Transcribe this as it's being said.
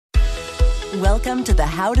Welcome to the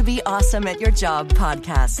How to Be Awesome at Your Job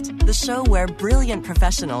podcast, the show where brilliant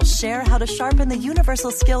professionals share how to sharpen the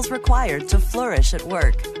universal skills required to flourish at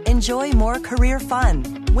work. Enjoy more career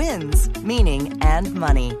fun, wins, meaning, and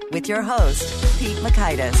money with your host, Pete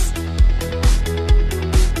Mockaitis.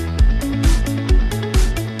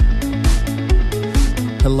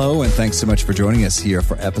 Hello, and thanks so much for joining us here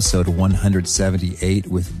for episode 178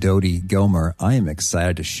 with Dodi Gomer. I am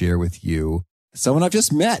excited to share with you someone I've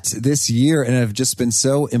just met this year, and I've just been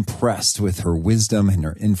so impressed with her wisdom and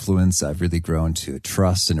her influence. I've really grown to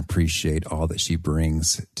trust and appreciate all that she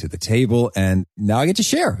brings to the table, and now I get to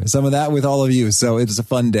share some of that with all of you, so it was a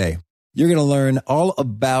fun day. You're going to learn all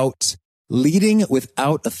about leading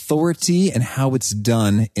without authority and how it's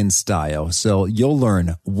done in style. So you'll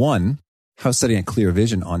learn, 1, how setting a clear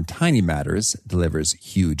vision on tiny matters delivers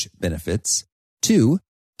huge benefits. 2,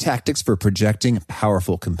 tactics for projecting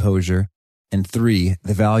powerful composure. And 3,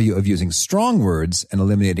 the value of using strong words and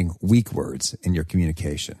eliminating weak words in your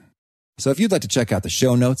communication. So if you'd like to check out the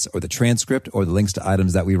show notes or the transcript or the links to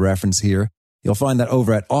items that we reference here, you'll find that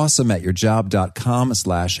over at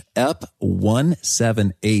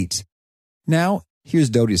awesomeatyourjob.com/ep178. Now, here's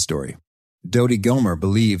Dodi's story. Dodi Gomer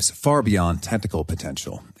believes far beyond technical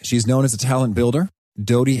potential. She's known as a talent builder.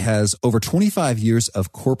 Dodi has over 25 years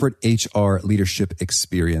of corporate HR leadership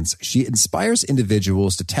experience. She inspires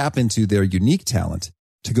individuals to tap into their unique talent,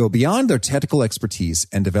 to go beyond their technical expertise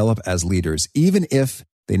and develop as leaders, even if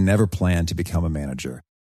they never plan to become a manager.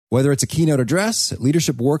 Whether it's a keynote address,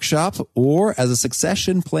 leadership workshop, or as a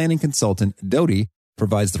succession planning consultant, Dodi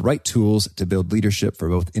provides the right tools to build leadership for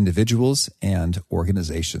both individuals and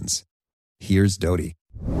organizations. Here's Dodi.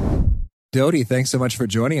 Dodi, thanks so much for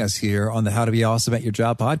joining us here on the How to Be Awesome at Your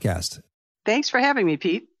Job podcast. Thanks for having me,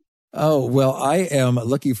 Pete. Oh, well, I am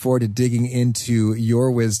looking forward to digging into your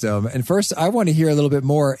wisdom. And first, I want to hear a little bit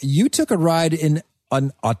more. You took a ride in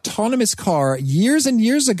an autonomous car years and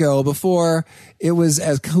years ago before it was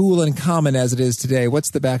as cool and common as it is today.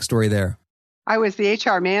 What's the backstory there? I was the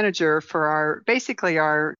HR manager for our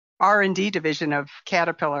R&D division of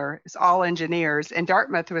Caterpillar. It's all engineers. And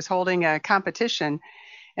Dartmouth was holding a competition,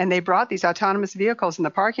 and they brought these autonomous vehicles in the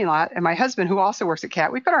parking lot. And my husband, who also works at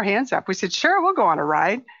CAT, we put our hands up. We said, sure, we'll go on a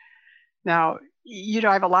ride. Now,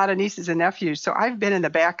 I have a lot of nieces and nephews, so I've been in the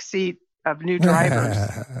back seat of new drivers.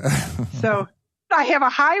 So I have a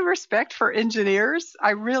high respect for engineers.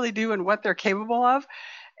 I really do, and what they're capable of.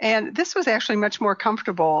 And this was actually much more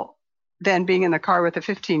comfortable than being in the car with a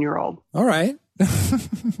 15-year-old. All right.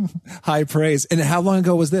 High praise. And how long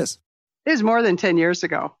ago was this? It was more than 10 years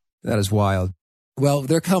ago. That is wild. Well,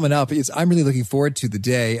 they're coming up. I'm really looking forward to the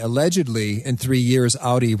day. Allegedly, in 3 years,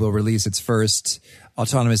 Audi will release its first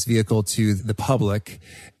autonomous vehicle to the public.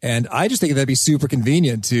 And I just think that'd be super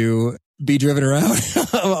convenient to be driven around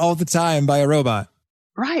all the time by a robot.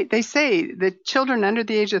 Right. They say that children under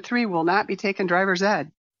the age of 3 will not be taking driver's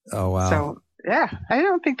ed. Oh, wow. So, yeah, I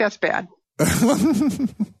don't think that's bad.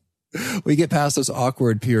 We get past those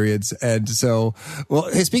awkward periods. And so,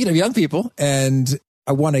 well, hey, speaking of young people, and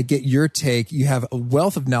I want to get your take. You have a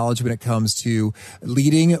wealth of knowledge when it comes to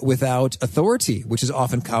leading without authority, which is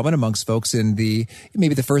often common amongst folks in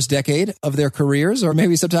maybe the first decade of their careers, or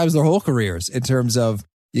maybe sometimes their whole careers, in terms of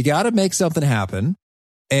you got to make something happen.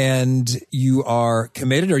 And you are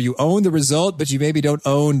committed, or you own the result, but you maybe don't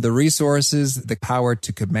own the resources, the power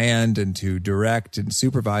to command and to direct and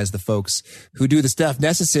supervise the folks who do the stuff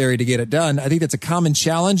necessary to get it done. I think that's a common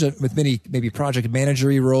challenge with many maybe project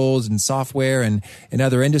managery roles in software and in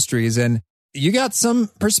other industries. And you got some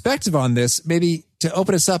perspective on this. Maybe to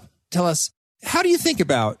open us up, tell us, how do you think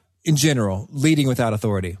about, in general, leading without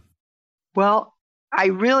authority? Well, I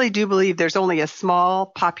really do believe there's only a small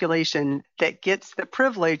population that gets the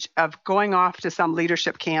privilege of going off to some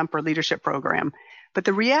leadership camp or leadership program. But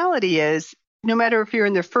the reality is, no matter if you're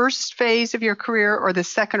in the first phase of your career or the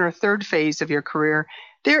second or third phase of your career,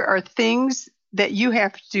 there are things that you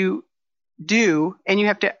have to do, and you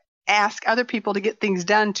have to ask other people to get things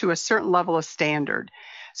done to a certain level of standard.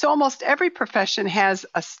 So almost every profession has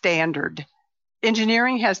a standard.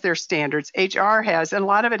 Engineering has their standards, HR has, and a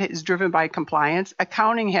lot of it is driven by compliance.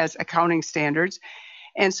 Accounting has accounting standards.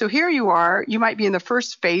 And so here you are, you might be in the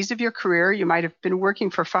first phase of your career, you might have been working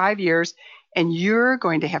for 5 years, and you're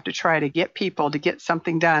going to have to try to get people to get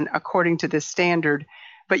something done according to this standard,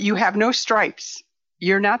 but you have no stripes.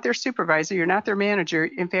 You're not their supervisor, you're not their manager.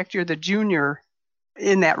 In fact, you're the junior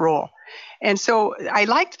in that role. And so I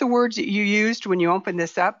liked the words that you used when you opened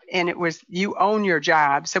this up, and it was you own your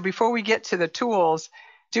job. So before we get to the tools,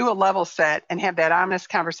 do a level set and have that honest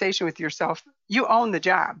conversation with yourself. You own the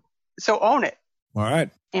job. So own it. All right.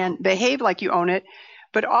 And behave like you own it.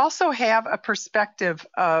 but also have a perspective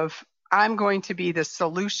of, I'm going to be the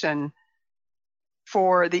solution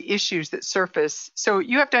for the issues that surface. So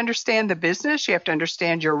you have to understand the business. You have to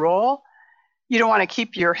understand your role. You don't want to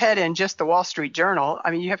keep your head in just the Wall Street Journal.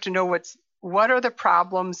 I mean, you have to know what are the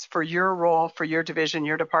problems for your role, for your division,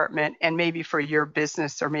 your department, and maybe for your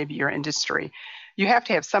business or maybe your industry. You have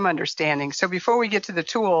to have some understanding. So before we get to the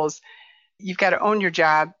tools, you've got to own your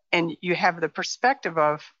job, and you have the perspective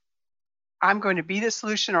of, I'm going to be the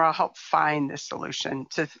solution, or I'll help find the solution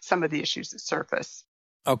to some of the issues that surface.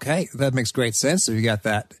 Okay, that makes great sense. So you got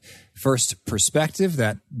that first perspective,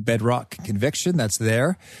 that bedrock conviction that's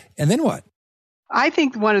there. And then what? I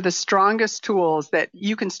think one of the strongest tools that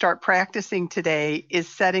you can start practicing today is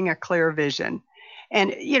setting a clear vision.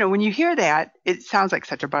 And, when you hear that, it sounds like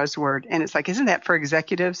such a buzzword. And it's like, isn't that for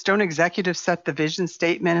executives? Don't executives set the vision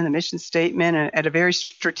statement and the mission statement at a very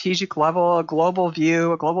strategic level, a global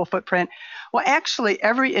view, a global footprint? Well, actually,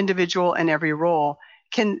 every individual and every role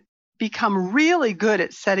can become really good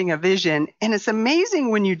at setting a vision. And it's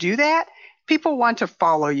amazing when you do that, people want to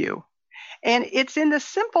follow you. And it's in the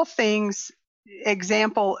simple things.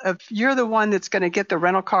 Example of, you're the one that's going to get the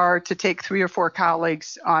rental car to take 3 or 4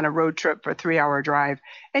 colleagues on a road trip for a 3-hour drive.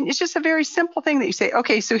 And it's just a very simple thing that you say,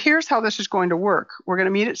 okay, so here's how this is going to work. We're going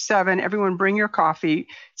to meet at 7. Everyone bring your coffee.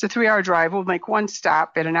 It's a 3-hour drive. We'll make one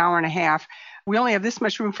stop at an hour and a half. We only have this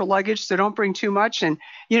much room for luggage, so don't bring too much. And,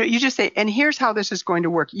 you just say, and here's how this is going to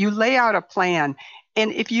work. You lay out a plan.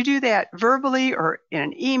 And if you do that verbally or in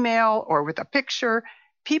an email or with a picture,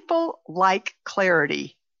 people like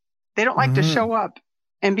clarity. They don't like to show up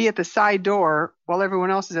and be at the side door while everyone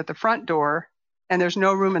else is at the front door and there's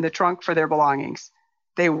no room in the trunk for their belongings.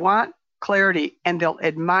 They want clarity, and they'll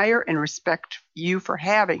admire and respect you for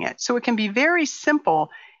having it. So it can be very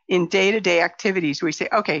simple in day-to-day activities where you say,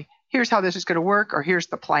 okay, here's how this is going to work, or here's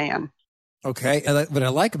the plan. Okay. And what I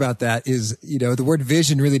like about that is, the word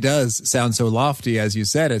vision really does sound so lofty. As you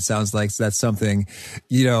said, it sounds like that's something,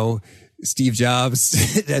 Steve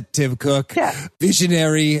Jobs, Tim Cook,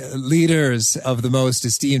 visionary leaders of the most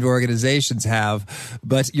esteemed organizations have.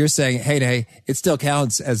 But you're saying, hey, it still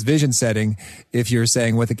counts as vision setting if you're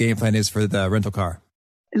saying what the game plan is for the rental car.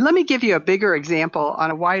 Let me give you a bigger example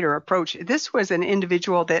on a wider approach. This was an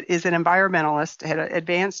individual that is an environmentalist, had an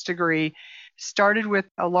advanced degree, started with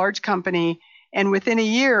a large company, and within a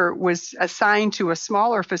year was assigned to a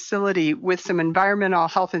smaller facility with some environmental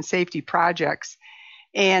health and safety projects.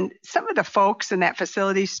 And some of the folks in that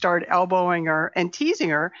facility started elbowing her and teasing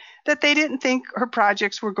her that they didn't think her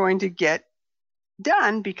projects were going to get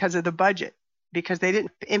done because of the budget, because they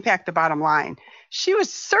didn't impact the bottom line. She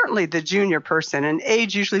was certainly the junior person, and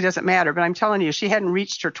age usually doesn't matter, but I'm telling you, she hadn't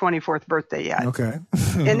reached her 24th birthday yet. Okay.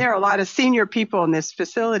 And there are a lot of senior people in this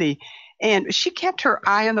facility. And she kept her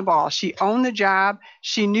eye on the ball. She owned the job.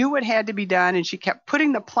 She knew what had to be done, and she kept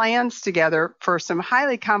putting the plans together for some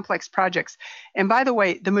highly complex projects. And by the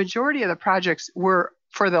way, the majority of the projects were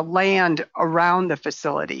for the land around the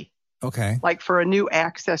facility. Okay. Like for a new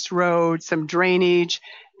access road, some drainage,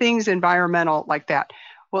 things environmental like that.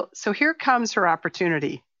 Well, so here comes her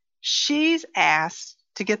opportunity. She's asked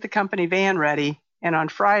to get the company van ready, and on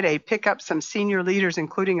Friday, pick up some senior leaders,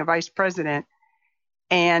 including a vice president,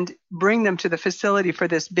 and bring them to the facility for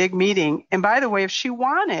this big meeting. And by the way, if she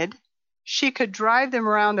wanted, she could drive them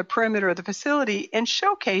around the perimeter of the facility and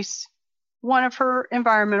showcase one of her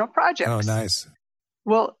environmental projects. Oh, nice.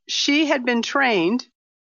 Well, she had been trained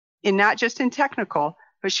in not just in technical,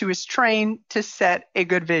 but she was trained to set a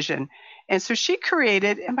good vision. And so she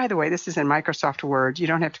created, and by the way, this is in Microsoft Word. You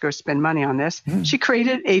don't have to go spend money on this. She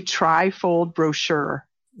created a trifold brochure.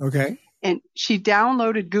 Okay. And she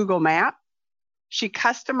downloaded Google Maps. She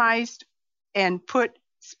customized and put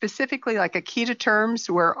specifically like a key to terms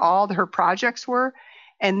where all her projects were,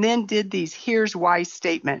 and then did these here's why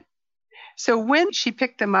statement. So when she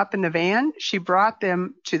picked them up in the van, she brought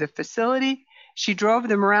them to the facility. She drove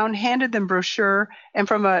them around, handed them brochure, and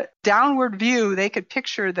from a downward view, they could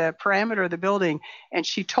picture the parameter of the building. And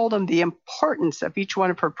she told them the importance of each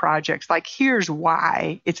one of her projects. Like, here's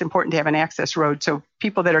why it's important to have an access road. So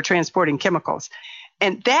people that are transporting chemicals.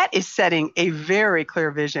 And that is setting a very clear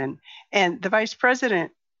vision. And the vice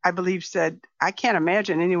president, I believe, said, I can't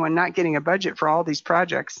imagine anyone not getting a budget for all these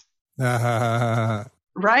projects.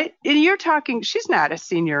 Right? And you're talking, she's not a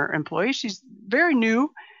senior employee. She's very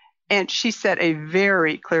new. And she set a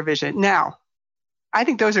very clear vision. Now, I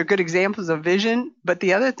think those are good examples of vision. But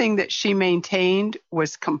the other thing that she maintained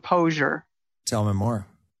was composure. Tell me more.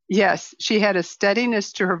 Yes, she had a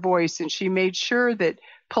steadiness to her voice, and she made sure that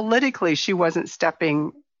politically she wasn't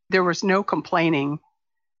stepping. There was no complaining.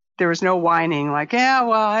 There was no whining like, yeah,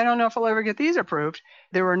 well, I don't know if I'll ever get these approved.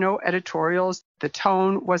 There were no editorials. The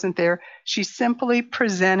tone wasn't there. She simply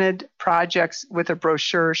presented projects with a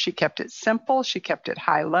brochure. She kept it simple. She kept it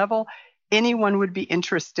high level. Anyone would be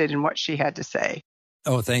interested in what she had to say.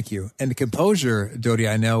 Oh, thank you. And the composure, Dodie,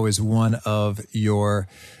 I know is one of your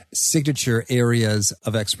signature areas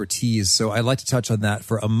of expertise. So I'd like to touch on that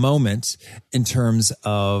for a moment in terms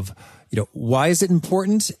of, why is it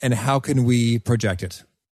important and how can we project it?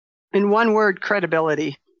 In one word,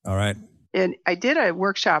 credibility. All right. And I did a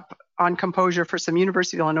workshop on composure for some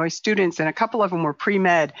University of Illinois students, and a couple of them were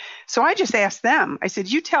pre-med. So I just asked them, I said,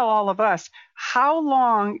 you tell all of us, how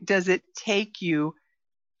long does it take you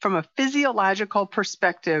from a physiological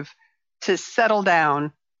perspective to settle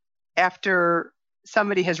down after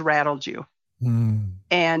somebody has rattled you?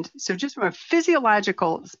 And so just from a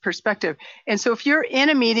physiological perspective. And so if you're in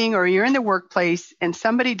a meeting or you're in the workplace and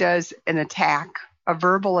somebody does an attack, a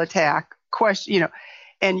verbal attack,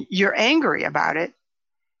 and you're angry about it,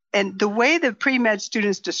 and the way the pre-med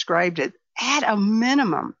students described it, at a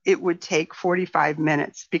minimum, it would take 45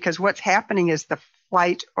 minutes because what's happening is the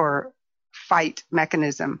flight or fight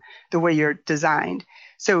mechanism, the way you're designed.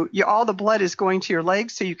 So all the blood is going to your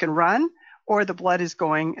legs so you can run, or the blood is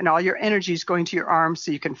going and all your energy is going to your arms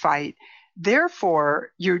so you can fight.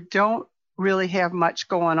 Therefore, you don't really have much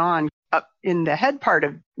going on up in the head part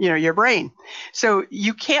of your brain. So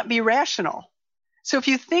you can't be rational. So if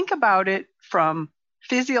you think about it from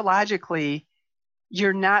physiologically,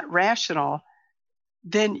 you're not rational,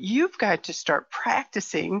 then you've got to start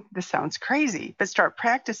practicing. This sounds crazy, but start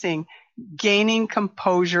practicing gaining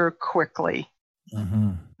composure quickly,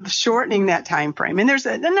 shortening that time frame. And there's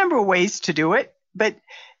a number of ways to do it, but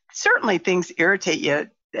certainly things irritate you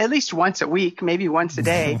at least once a week, maybe once a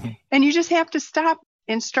day. And you just have to stop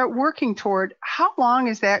and start working toward how long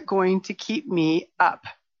is that going to keep me up?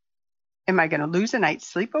 Am I going to lose a night's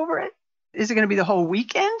sleep over it? Is it going to be the whole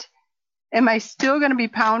weekend? Am I still going to be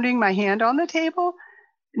pounding my hand on the table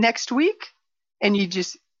next week? And you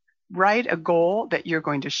just write a goal that you're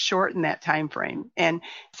going to shorten that time frame. And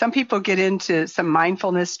some people get into some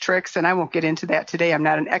mindfulness tricks, and I won't get into that today. I'm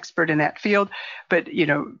not an expert in that field, but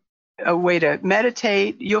a way to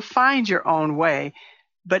meditate, you'll find your own way.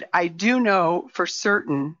 But I do know for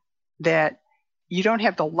certain that you don't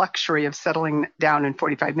have the luxury of settling down in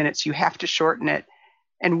 45 minutes. You have to shorten it.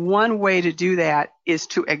 And one way to do that is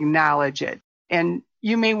to acknowledge it. And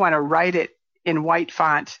you may want to write it in white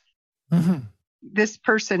font. This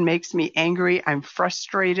person makes me angry. I'm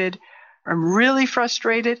frustrated. I'm really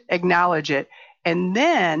frustrated. Acknowledge it. And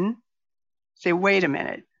then say, wait a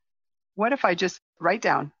minute. What if I just write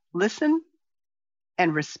down, listen,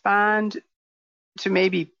 and respond to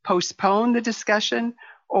maybe postpone the discussion?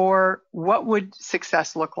 Or what would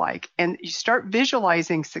success look like? And you start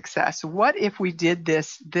visualizing success. What if we did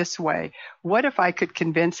this way? What if I could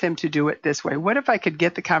convince him to do it this way? What if I could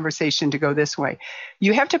get the conversation to go this way?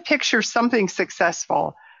 You have to picture something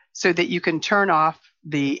successful so that you can turn off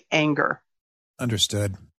the anger.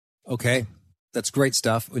 Understood. Okay. That's great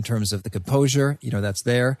stuff in terms of the composure. That's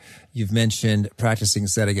there. You've mentioned practicing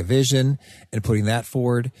setting a vision and putting that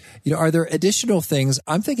forward. Are there additional things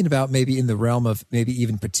I'm thinking about maybe in the realm of maybe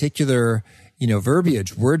even particular,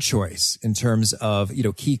 verbiage, word choice in terms of,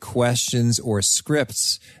 key questions or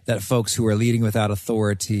scripts that folks who are leading without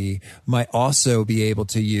authority might also be able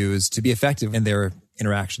to use to be effective in their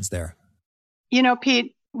interactions there?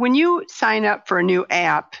 Pete, when you sign up for a new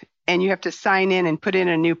app, and you have to sign in and put in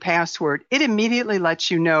a new password, it immediately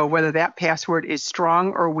lets you know whether that password is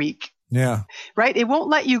strong or weak. Yeah. Right? It won't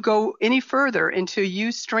let you go any further until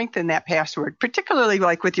you strengthen that password, particularly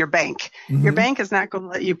like with your bank. Your bank is not going to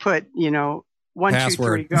let you put, 1,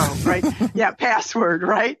 password. 2, 3, go, right? Yeah, password,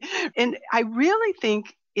 right? And I really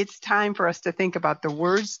think it's time for us to think about the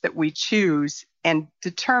words that we choose and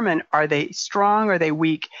determine, are they strong or are they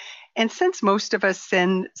weak? And since most of us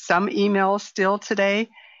send some emails still today,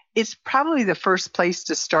 it's probably the first place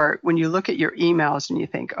to start when you look at your emails and you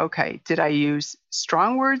think, okay, did I use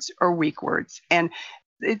strong words or weak words? And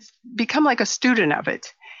it's become like a student of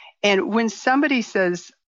it. And when somebody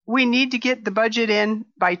says, we need to get the budget in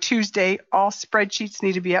by Tuesday, all spreadsheets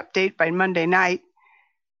need to be updated by Monday night,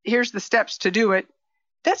 here's the steps to do it.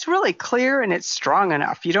 That's really clear and it's strong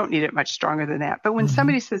enough. You don't need it much stronger than that. But when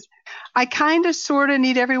somebody says, I kind of sort of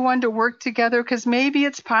need everyone to work together because maybe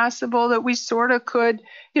it's possible that we sort of could,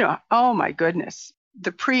 oh my goodness,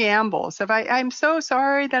 the preambles of I'm so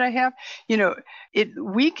sorry that I have, it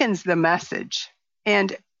weakens the message.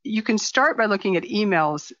 And you can start by looking at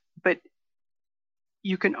emails, but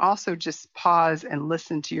you can also just pause and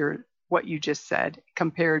listen to what you just said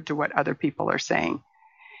compared to what other people are saying.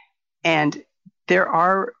 And there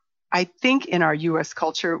are I think in our U.S.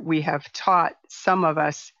 culture, we have taught some of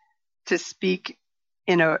us to speak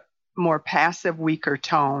in a more passive, weaker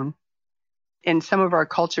tone. In some of our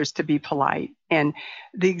cultures to be polite. And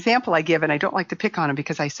the example I give, and I don't like to pick on them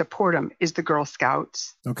because I support them, is the Girl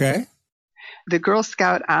Scouts. Okay. The Girl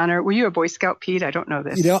Scout honor. Were you a Boy Scout, Pete? I don't know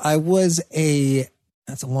this.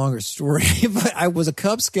 That's a longer story, but I was a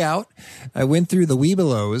Cub Scout. I went through the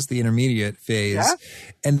Webelos, the intermediate phase. Yeah.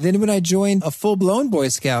 And then when I joined a full-blown Boy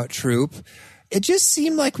Scout troop, it just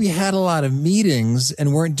seemed like we had a lot of meetings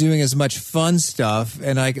and weren't doing as much fun stuff.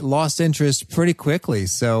 And I lost interest pretty quickly.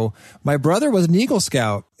 So my brother was an Eagle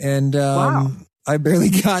Scout and Wow. I barely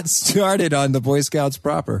got started on the Boy Scouts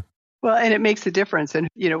proper. Well, and it makes a difference in,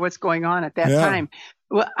 what's going on at that time.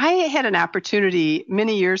 Well, I had an opportunity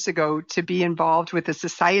many years ago to be involved with the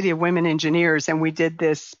Society of Women Engineers, and we did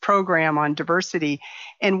this program on diversity.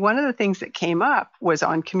 And one of the things that came up was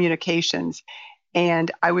on communications.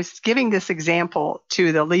 And I was giving this example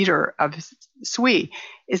to the leader of SWE,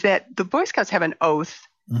 is that the Boy Scouts have an oath.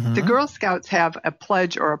 Mm-hmm. The Girl Scouts have a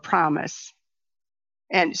pledge or a promise.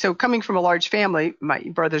 And so coming from a large family, my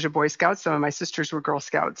brothers are Boy Scouts, some of my sisters were Girl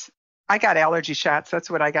Scouts. I got allergy shots. That's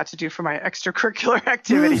what I got to do for my extracurricular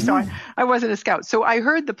activity. So I wasn't a scout. So I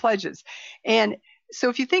heard the pledges. And so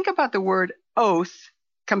if you think about the word oath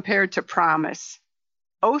compared to promise,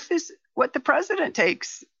 oath is what the president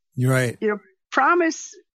takes. You're right.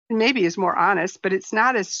 Promise maybe is more honest, but it's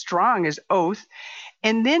not as strong as oath.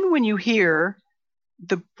 And then when you hear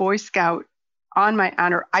the Boy Scout, on my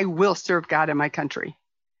honor, I will serve God and my country.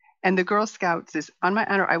 And the Girl Scouts is, on my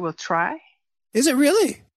honor, I will try. Is it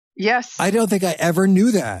really? Yes. I don't think I ever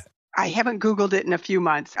knew that. I haven't Googled it in a few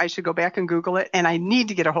months. I should go back and Google it. And I need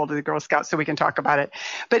to get a hold of the Girl Scouts so we can talk about it.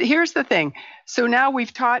 But here's the thing. So now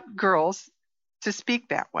we've taught girls to speak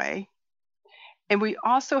that way. And we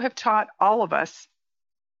also have taught all of us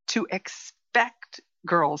to expect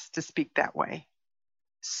girls to speak that way.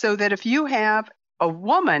 So that if you have a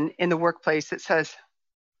woman in the workplace that says,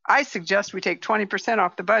 I suggest we take 20%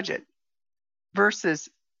 off the budget, versus,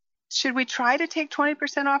 should we try to take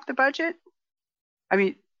 20% off the budget? I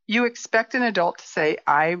mean, you expect an adult to say,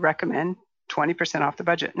 I recommend 20% off the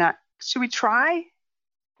budget. Now, should we try?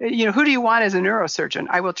 Who do you want as a neurosurgeon?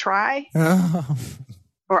 I will try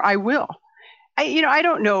or I will. I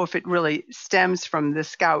don't know if it really stems from the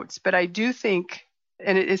Scouts, but I do think,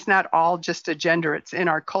 and it's not all just a gender, it's in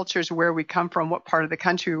our cultures where we come from, what part of the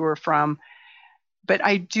country we're from. But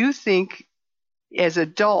I do think as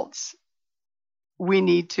adults, we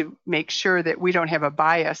need to make sure that we don't have a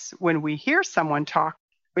bias when we hear someone talk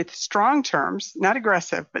with strong terms, not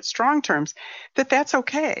aggressive, but strong terms, that's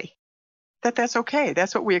okay. That's okay.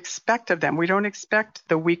 That's what we expect of them. We don't expect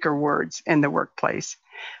the weaker words in the workplace.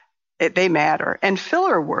 They matter. And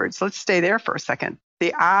filler words, let's stay there for a second.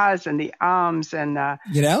 The ahs and the ums and right?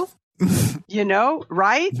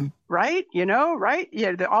 Right? Right?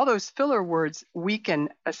 Yeah, all those filler words weaken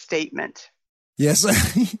a statement. Yes.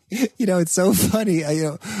 It's so funny.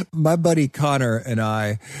 My buddy Connor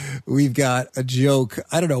and we've got a joke.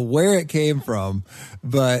 I don't know where it came from,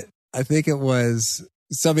 but I think it was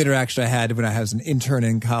some interaction I had when I was an intern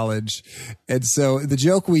in college. And so the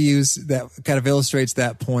joke we use that kind of illustrates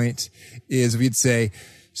that point is we'd say,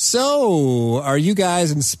 so are you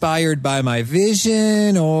guys inspired by my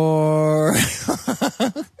vision or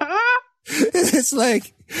it's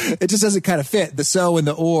like, it just doesn't kind of fit the so and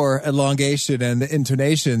the or elongation and the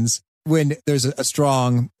intonations when there's a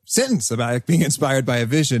strong sentence about being inspired by a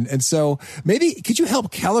vision. And so maybe could you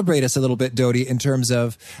help calibrate us a little bit, Dodie, in terms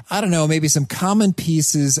of, I don't know, maybe some common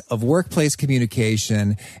pieces of workplace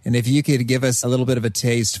communication. And if you could give us a little bit of a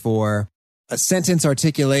taste for a sentence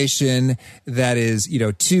articulation that is,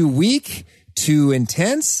 too weak, too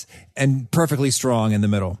intense, and perfectly strong in the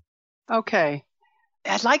middle. Okay.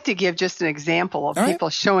 I'd like to give just an example of All people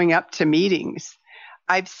right. showing up to meetings.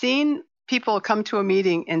 I've seen people come to a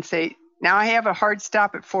meeting and say, now I have a hard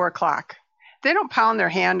stop at 4:00. They don't pound their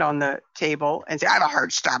hand on the table and say, I have a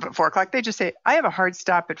hard stop at 4:00. They just say, I have a hard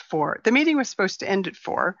stop at 4:00. The meeting was supposed to end at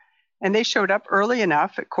 4:00. And they showed up early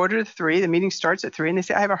enough at 2:45. The meeting starts at 3:00 and they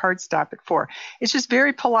say, I have a hard stop at 4:00. It's just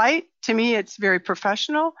very polite. To me, it's very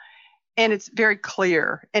professional and it's very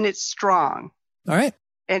clear and it's strong. All right.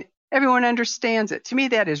 And everyone understands it. To me,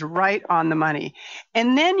 that is right on the money.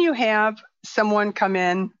 And then you have someone come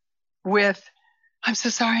in with, I'm so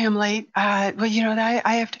sorry I'm late. I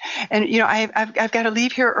have to, and I've got to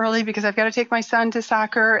leave here early because I've got to take my son to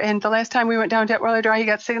soccer. And the last time we went down Detweiler Drive, he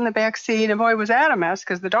got sick in the back seat, and boy, was that a mess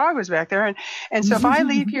because the dog was back there. And so if I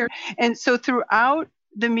leave here, and so throughout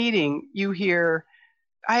the meeting, you hear,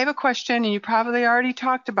 I have a question, and you probably already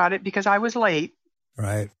talked about it because I was late.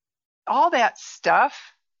 Right. All that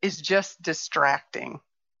stuff is just distracting.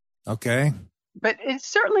 Okay. But it's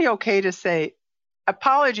certainly okay to say,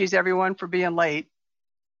 apologies, everyone, for being late.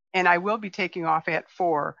 And I will be taking off at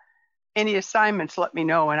 4. Any assignments, let me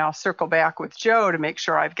know, and I'll circle back with Joe to make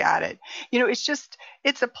sure I've got it.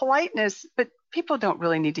 It's a politeness, but people don't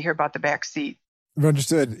really need to hear about the back seat.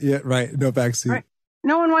 Understood. Yeah, right. No back seat. Right.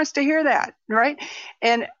 No one wants to hear that, right?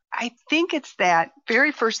 And I think it's that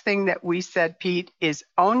very first thing that we said, Pete, is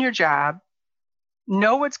own your job,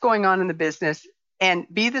 know what's going on in the business, and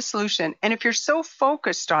be the solution. And if you're so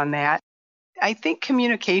focused on that, I think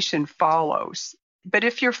communication follows. But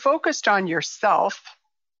if you're focused on yourself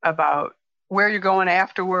about where you're going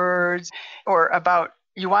afterwards, or about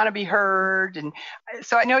you want to be heard. And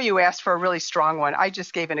so I know you asked for a really strong one. I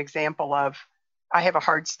just gave an example of, I have a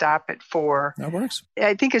hard stop at 4. That works.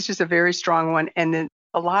 I think it's just a very strong one. And then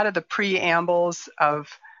a lot of the preambles of,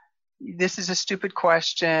 this is a stupid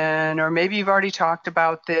question, or maybe you've already talked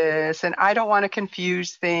about this, and I don't want to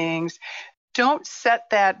confuse things. Don't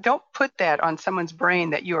put that on someone's brain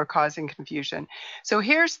that you are causing confusion. So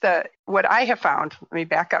here's what I have found. Let me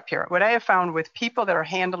back up here. What I have found with people that are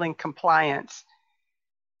handling compliance,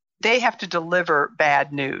 they have to deliver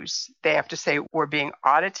bad news. They have to say, we're being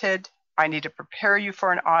audited. I need to prepare you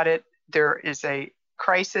for an audit. There is a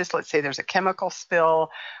crisis. Let's say there's a chemical spill,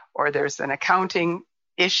 or there's an accounting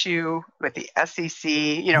issue with the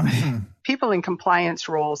SEC. People in compliance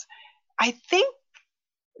roles, I think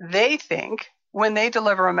they think when they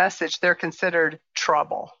deliver a message, they're considered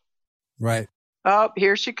trouble. Right. Oh,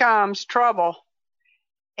 here she comes, trouble.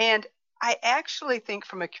 And I actually think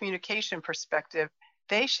from a communication perspective,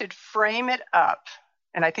 they should frame it up.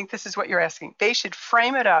 And I think this is what you're asking. They should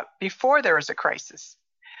frame it up before there is a crisis.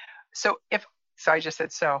 So I just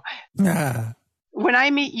said so. When I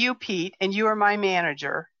meet you, Pete, and you are my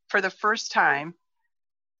manager for the first time,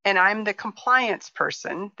 and I'm the compliance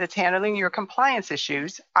person that's handling your compliance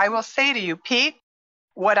issues, I will say to you, Pete,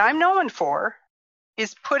 what I'm known for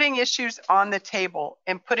is putting issues on the table,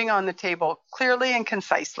 and putting on the table clearly and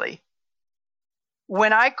concisely.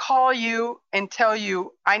 When I call you and tell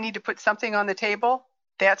you I need to put something on the table,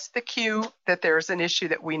 that's the cue that there's an issue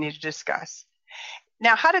that we need to discuss.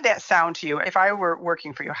 Now, how did that sound to you? If I were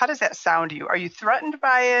working for you, how does that sound to you? Are you threatened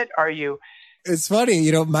by it? It's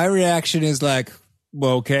funny, my reaction is like,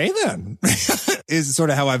 well, okay, then, is sort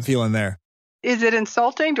of how I'm feeling there. Is it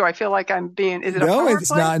insulting? Do I feel like I'm being, is it No, a power it's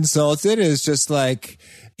play? not insulted. It's just like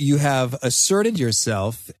you have asserted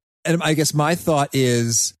yourself. And I guess my thought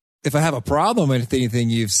is, if I have a problem with anything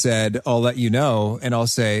you've said, I'll let you know. And I'll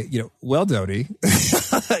say, well, Dodie,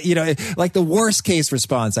 like the worst case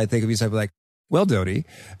response, I think of you, so I'd be like, well, Dodie,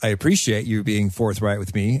 I appreciate you being forthright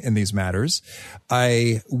with me in these matters.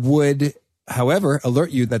 I would, however,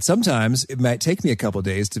 alert you that sometimes it might take me a couple of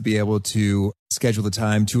days to be able to schedule the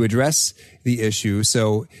time to address the issue.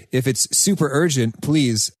 So if it's super urgent,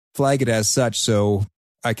 please flag it as such so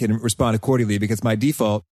I can respond accordingly, because my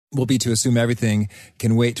default will be to assume everything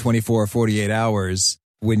can wait 24 or 48 hours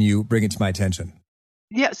when you bring it to my attention.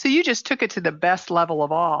 Yeah, so you just took it to the best level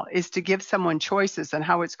of all, is to give someone choices on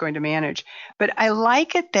how it's going to manage. But I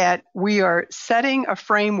like it that we are setting a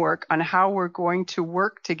framework on how we're going to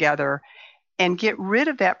work together and get rid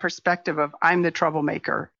of that perspective of I'm the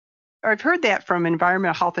troublemaker. I've heard that from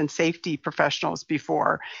environmental health and safety professionals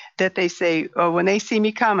before, that they say, oh, when they see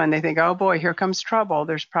me coming, they think, oh boy, here comes trouble.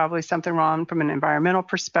 There's probably something wrong from an environmental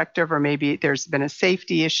perspective, or maybe there's been a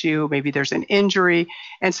safety issue, maybe there's an injury.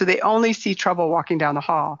 And so they only see trouble walking down the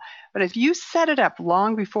hall. But if you set it up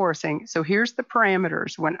long before saying, so here's the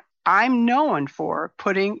parameters when I'm known for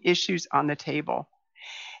putting issues on the table.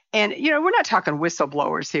 And, we're not talking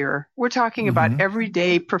whistleblowers here. We're talking about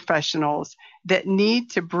everyday professionals that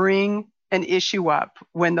need to bring an issue up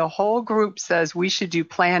when the whole group says we should do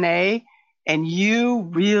plan A, and you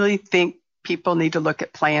really think people need to look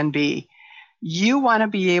at plan B. You want to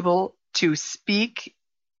be able to speak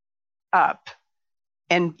up.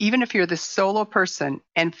 And even if you're the solo person,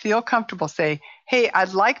 and feel comfortable, say, hey,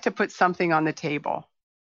 I'd like to put something on the table.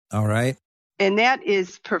 All right. And that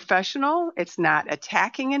is professional. It's not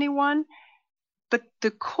attacking anyone. But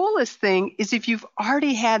the coolest thing is if you've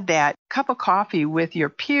already had that cup of coffee with your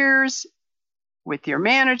peers, with your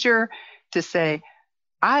manager, to say,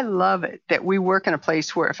 I love it that we work in a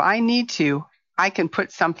place where if I need to, I can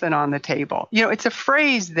put something on the table. It's a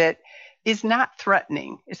phrase that is not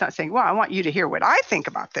threatening. It's not saying, well, I want you to hear what I think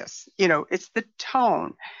about this. It's the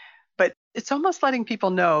tone. But it's almost letting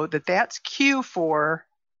people know that that's cue for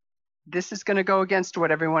this is going to go against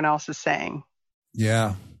what everyone else is saying.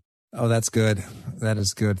 Yeah. Oh, that's good. That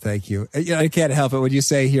is good. Thank you. I can't help it. When you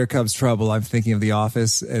say "Here Comes Trouble," I'm thinking of The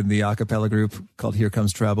Office and the a cappella group called "Here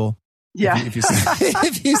Comes Trouble." Yeah. If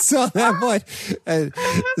you saw that one.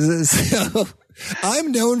 So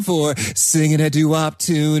I'm known for singing a doo-wop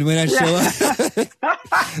tune when I show up.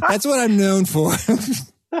 That's what I'm known for.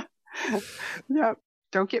 Yeah.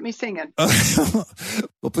 Don't get me singing.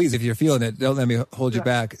 Well, please, if you're feeling it, don't let me hold you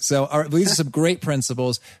back. So these are some great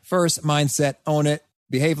principles. First, mindset, own it.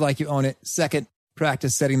 Behave like you own it. Second,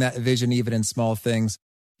 practice setting that vision even in small things.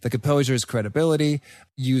 The composure is credibility.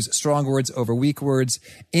 Use strong words over weak words.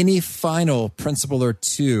 Any final principle or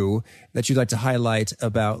two that you'd like to highlight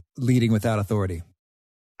about leading without authority?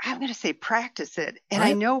 I'm going to say practice it. And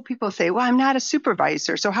I know people say, well, I'm not a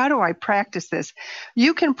supervisor, so how do I practice this?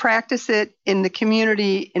 You can practice it in the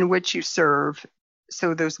community in which you serve.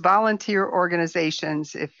 So those volunteer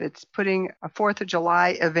organizations, if it's putting a 4th of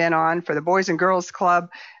July event on for the Boys and Girls Club,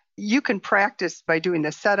 you can practice by doing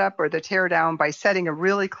the setup or the tear down, by setting a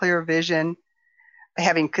really clear vision,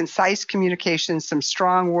 having concise communication, some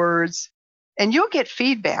strong words, and you'll get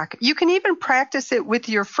feedback. You can even practice it with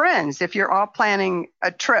your friends. If you're all planning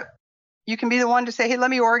a trip, you can be the one to say, hey,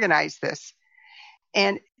 let me organize this.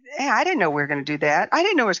 And hey, I didn't know we were going to do that. I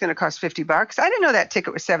didn't know it was going to cost $50. I didn't know that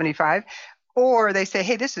ticket was $75. Or they say,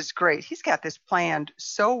 hey, this is great. He's got this planned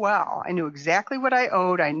so well. I knew exactly what I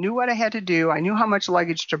owed. I knew what I had to do. I knew how much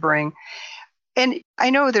luggage to bring. And I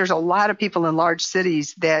know there's a lot of people in large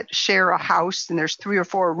cities that share a house and there's 3 or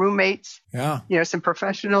 4 roommates. Yeah. Some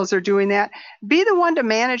professionals are doing that. Be the one to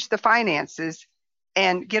manage the finances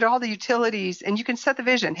and get all the utilities. And you can set the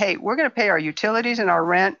vision. Hey, we're going to pay our utilities and our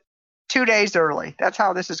rent 2 days early. That's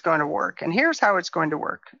how this is going to work. And here's how it's going to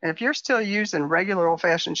work. And if you're still using regular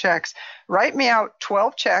old-fashioned checks, write me out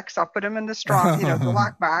 12 checks. I'll put them in the strong, the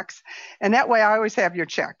lockbox. And that way I always have your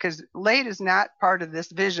check, because late is not part of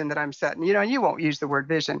this vision that I'm setting. And you won't use the word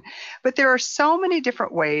vision. But there are so many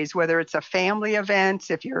different ways, whether it's a family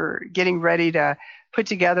event, if you're getting ready to put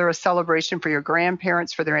together a celebration for your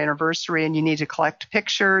grandparents for their anniversary and you need to collect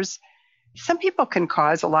pictures. Some people can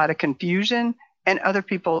cause a lot of confusion, and other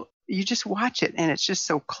people, you just watch it and it's just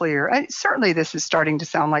so clear. Certainly this is starting to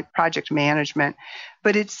sound like project management,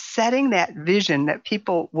 but it's setting that vision that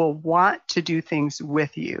people will want to do things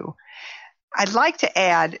with you. I'd like to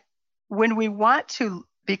add, when we want to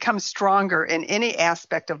become stronger in any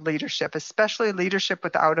aspect of leadership, especially leadership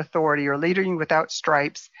without authority or leading without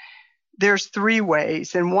stripes, there's 3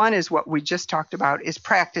 ways. And one is what we just talked about, is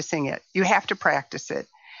practicing it. You have to practice it.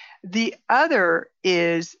 The other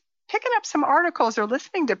is picking up some articles or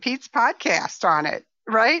listening to Pete's podcast on it,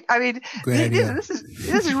 right? I mean, this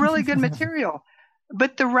is really good material.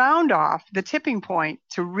 But the round off, the tipping point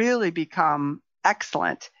to really become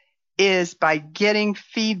excellent is by getting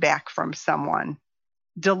feedback from someone,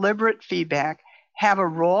 deliberate feedback. Have a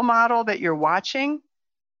role model that you're watching.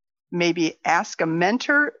 Maybe ask a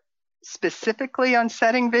mentor specifically on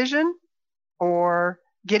setting vision or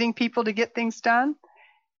getting people to get things done,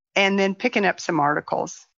 and then picking up some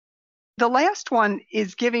articles. The last one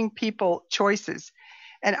is giving people choices.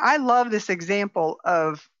 And I love this example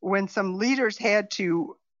of when some leaders had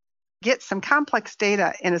to get some complex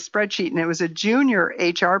data in a spreadsheet, and it was a junior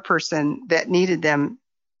HR person that needed them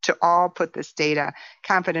to all put this data,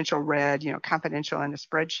 confidential read, confidential in a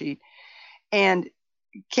spreadsheet, and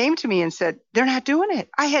came to me and said, they're not doing it.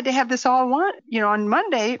 I had to have this all on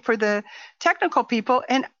Monday for the technical people,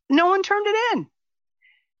 and no one turned it in.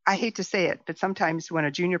 I hate to say it, but sometimes when a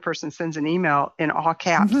junior person sends an email in all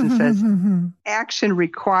caps and says, action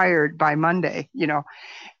required by Monday,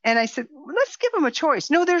 and I said, let's give them a choice.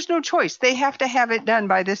 No, there's no choice. They have to have it done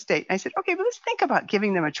by this date. I said, okay, but let's think about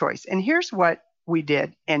giving them a choice. And here's what we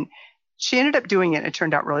did. And she ended up doing it. And it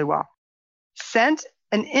turned out really well. Sent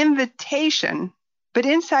an invitation, but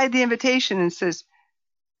inside the invitation it says,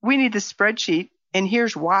 we need the spreadsheet. And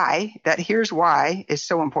here's why. That here's why is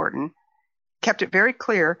so important. Kept it very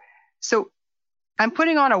clear. So I'm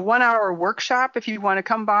putting on a 1-hour workshop if you want to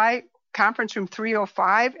come by, conference room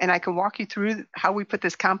 305, and I can walk you through how we put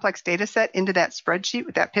this complex data set into that spreadsheet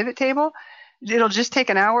with that pivot table. It'll just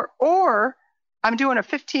take an hour. Or I'm doing a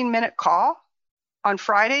 15-minute call on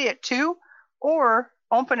Friday at 2, or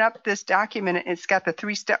open up this document and it's got the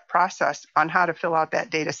 3-step process on how to fill out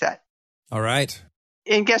that data set. All right.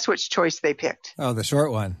 And guess which choice they picked? Oh, the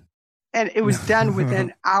short one. And it was done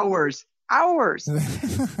within hours.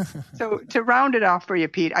 So to round it off for you,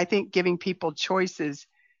 Pete, I think giving people choices,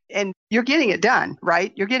 and you're getting it done,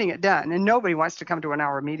 right? You're getting it done. And nobody wants to come to an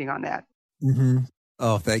hour meeting on that. Mm-hmm.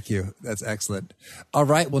 Oh, thank you. That's excellent. All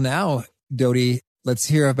right. Well, now, Dodie, let's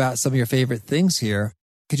hear about some of your favorite things here.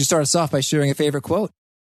 Could you start us off by sharing a favorite quote?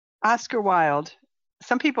 Oscar Wilde,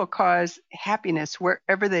 some people cause happiness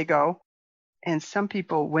wherever they go, and some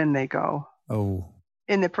people when they go. Oh.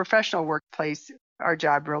 In the professional workplace, our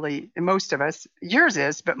job really, most of us, yours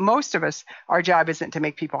is, but most of us, our job isn't to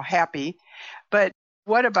make people happy. But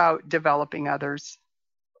what about developing others?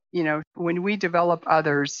 You know, when we develop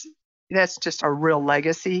others, that's just a real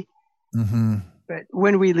legacy. Mm-hmm. But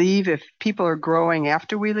when we leave, if people are growing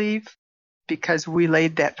after we leave, because we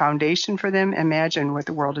laid that foundation for them, imagine what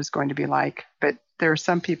the world is going to be like. But there are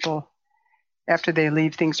some people, after they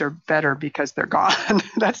leave, things are better because they're gone.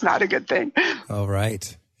 That's not a good thing. All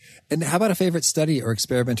right. And how about a favorite study or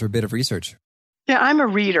experiment or bit of research? Yeah, I'm a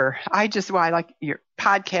reader. I like your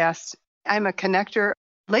podcast. I'm a connector.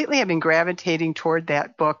 Lately, I've been gravitating toward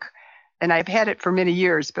that book, and I've had it for many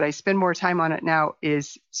years, but I spend more time on it now,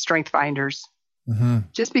 is Strength Finders. Mm-hmm.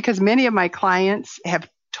 Just because many of my clients have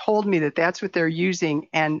told me that that's what they're using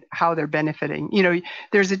and how they're benefiting. You know,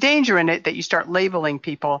 there's a danger in it that you start labeling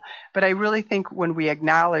people, but I really think when we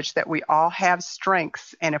acknowledge that we all have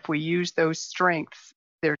strengths, and if we use those strengths,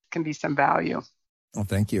 there can be some value. Well,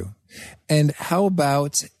 thank you. And how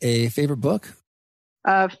about a favorite book?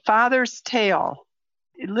 Father's Tale.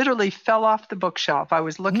 It literally fell off the bookshelf. I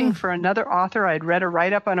was looking for another author. I'd read a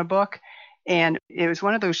write-up on a book, and it was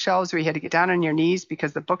one of those shelves where you had to get down on your knees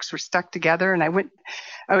because the books were stuck together. And I went,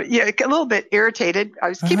 a little bit irritated. I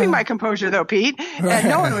was keeping my composure though, Pete, and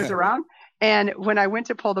no one was around. And when I went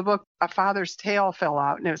to pull the book, A Father's Tale fell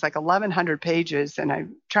out, and it was like 1,100 pages. And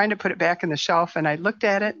I'm trying to put it back in the shelf, and I looked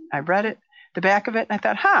at it, I read it, the back of it, and I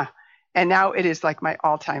thought, And now it is like my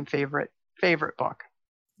all-time favorite book.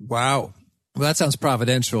 Wow. Well, that sounds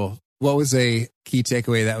providential. What was a key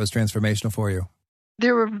takeaway that was transformational for you?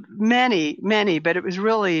 There were many, many, but it was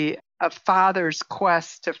really a father's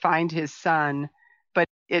quest to find his son, but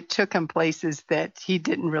it took him places that he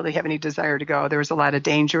didn't really have any desire to go. There was a lot of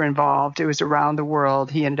danger involved. It was around the world.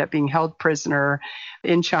 He ended up being held prisoner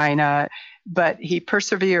in China, but he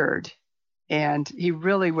persevered, and he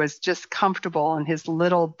really was just comfortable in his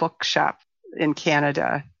little bookshop in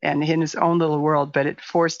Canada and in his own little world, but it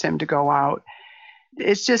forced him to go out.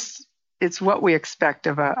 It's what we expect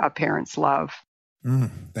of a parent's love.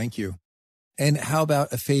 Thank you. And how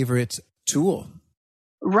about a favorite tool?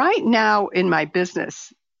 Right now in my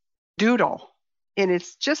business, Doodle. And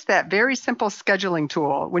it's just that very simple scheduling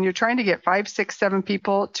tool. When you're trying to get 5, 6, 7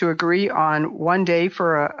 people to agree on one day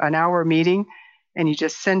for an hour meeting, and you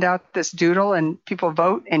just send out this Doodle and people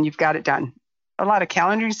vote and you've got it done. A lot of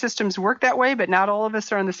calendaring systems work that way, but not all of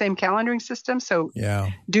us are on the same calendaring system. So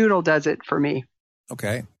Doodle does it for me.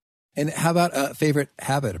 Okay. And how about a favorite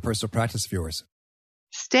habit, a personal practice of yours?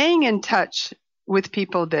 Staying in touch with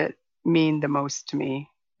people that mean the most to me.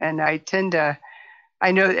 And I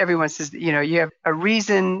know that everyone says, you have a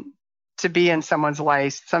reason to be in someone's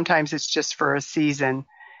life. Sometimes it's just for a season.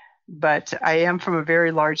 But I am from a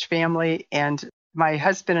very large family, and my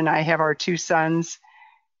husband and I have our 2 sons,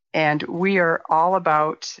 and we are all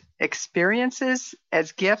about experiences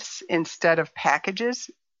as gifts instead of packages.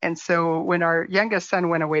 And so when our youngest son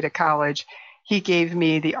went away to college, he gave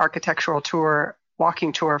me the architectural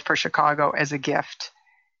walking tour for Chicago as a gift.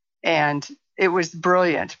 And it was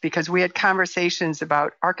brilliant because we had conversations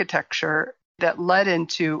about architecture that led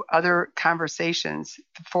into other conversations,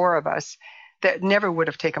 the 4 of us, that never would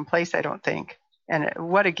have taken place, I don't think. And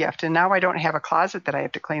what a gift. And now I don't have a closet that I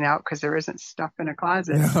have to clean out because there isn't stuff in a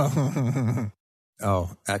closet.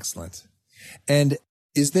 Oh, excellent. And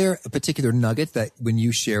is there a particular nugget that when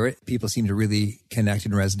you share it, people seem to really connect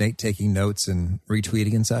and resonate, taking notes and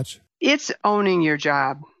retweeting and such? It's owning your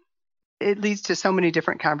job. It leads to so many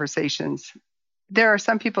different conversations. There are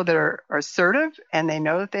some people that are assertive and they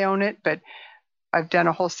know that they own it, but I've done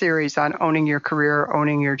a whole series on owning your career,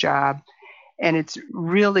 owning your job. And it's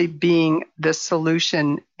really being the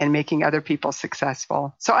solution and making other people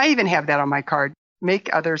successful. So I even have that on my card,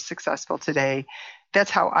 make others successful today.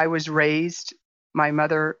 That's how I was raised. My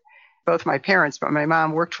mother, both my parents, but my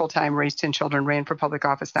mom worked full time, raised 10 children, ran for public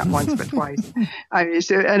office, not once, but twice.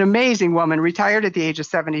 She's an amazing woman, retired at the age of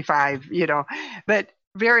 75, but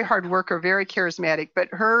very hard worker, very charismatic. But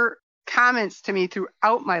her comments to me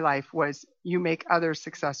throughout my life was, you make others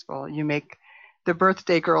successful. You make the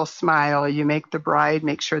birthday girl smile. You make the bride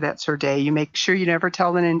make sure that's her day. You make sure you never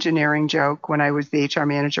tell an engineering joke. When I was the HR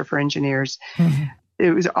manager for engineers, it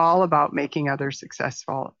was all about making others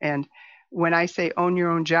successful. And when I say own your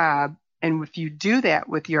own job, and if you do that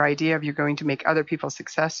with your idea of you're going to make other people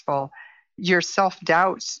successful, your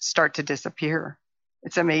self-doubts start to disappear.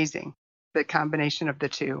 It's amazing, the combination of the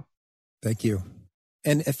two. Thank you.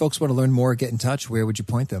 And if folks want to learn more, get in touch, where would you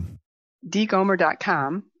point them?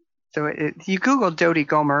 dgomer.com. So you Google Dodie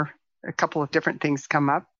Gomer, a couple of different things come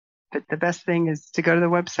up. But the best thing is to go to the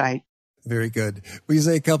website. Very good. When you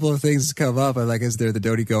say a couple of things come up, I'm like, is there the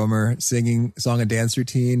Dodie Gomer singing song and dance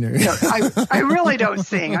routine? Or... No, I really don't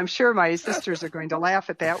sing. I'm sure my sisters are going to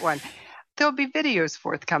laugh at that one. There'll be videos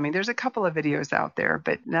forthcoming. There's a couple of videos out there,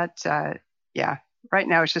 but not, right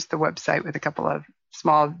now it's just the website with a couple of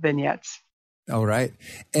small vignettes. All right.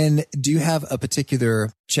 And do you have a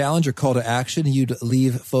particular challenge or call to action you'd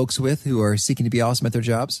leave folks with who are seeking to be awesome at their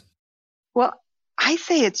jobs? Well, I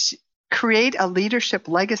say it's create a leadership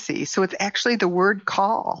legacy. So it's actually the word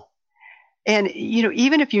call. And,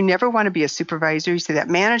 even if you never want to be a supervisor, you say that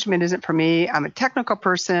management isn't for me. I'm a technical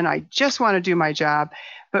person. I just want to do my job.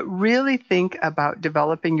 But really think about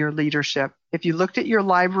developing your leadership. If you looked at your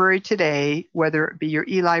library today, whether it be your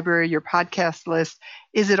e-library, your podcast list,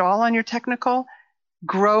 is it all on your technical?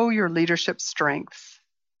 Grow your leadership strengths.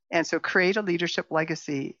 And so create a leadership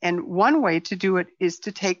legacy. And one way to do it is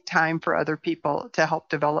to take time for other people to help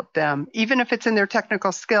develop them. Even if it's in their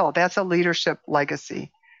technical skill, that's a leadership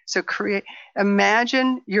legacy. So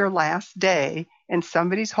imagine your last day and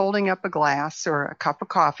somebody's holding up a glass or a cup of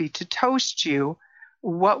coffee to toast you.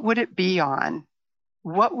 What would it be on?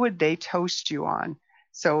 What would they toast you on?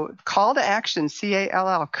 So call to action,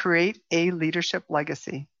 CALL, create a leadership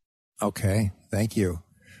legacy. Okay. Thank you.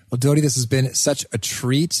 Well, Dodie, this has been such a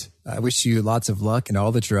treat. I wish you lots of luck in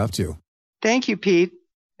all that you're up to. Thank you, Pete.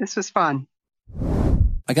 This was fun.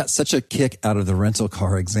 I got such a kick out of the rental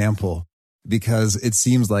car example because it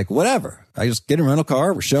seems like whatever. I just get a rental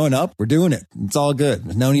car. We're showing up. We're doing it. It's all good.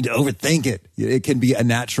 There's no need to overthink it. It can be a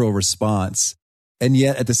natural response. And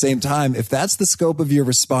yet at the same time, if that's the scope of your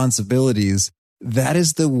responsibilities, that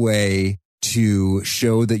is the way to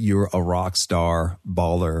show that you're a rock star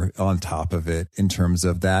baller on top of it in terms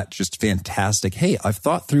of that just fantastic. Hey, I've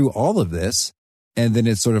thought through all of this. And then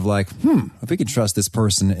it's sort of like, if we can trust this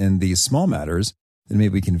person in these small matters, then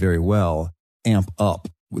maybe we can very well amp up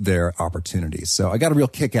their opportunities. So I got a real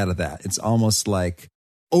kick out of that. It's almost like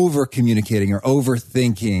over communicating or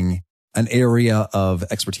overthinking an area of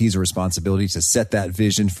expertise or responsibility to set that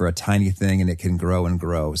vision for a tiny thing and it can grow and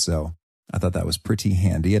grow. So I thought that was pretty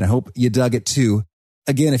handy and I hope you dug it too.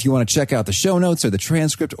 Again, if you want to check out the show notes or the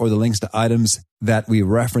transcript or the links to items that we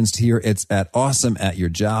referenced here, it's at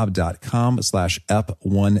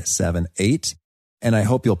awesomeatyourjob.com/EP178. And I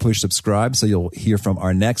hope you'll push subscribe so you'll hear from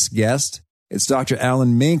our next guest. It's Dr.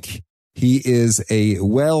 Alan Mink. He is a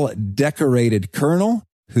well-decorated colonel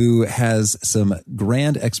who has some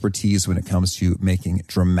grand expertise when it comes to making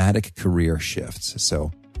dramatic career shifts.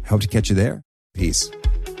 So I hope to catch you there. Peace.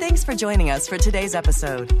 Thanks for joining us for today's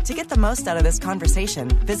episode. To get the most out of this conversation,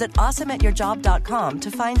 visit awesomeatyourjob.com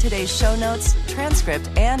to find today's show notes, transcript,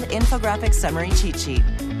 and infographic summary cheat sheet.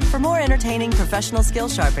 For more entertaining professional skill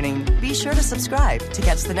sharpening, be sure to subscribe to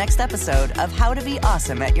catch the next episode of How to Be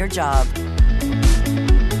Awesome at Your Job.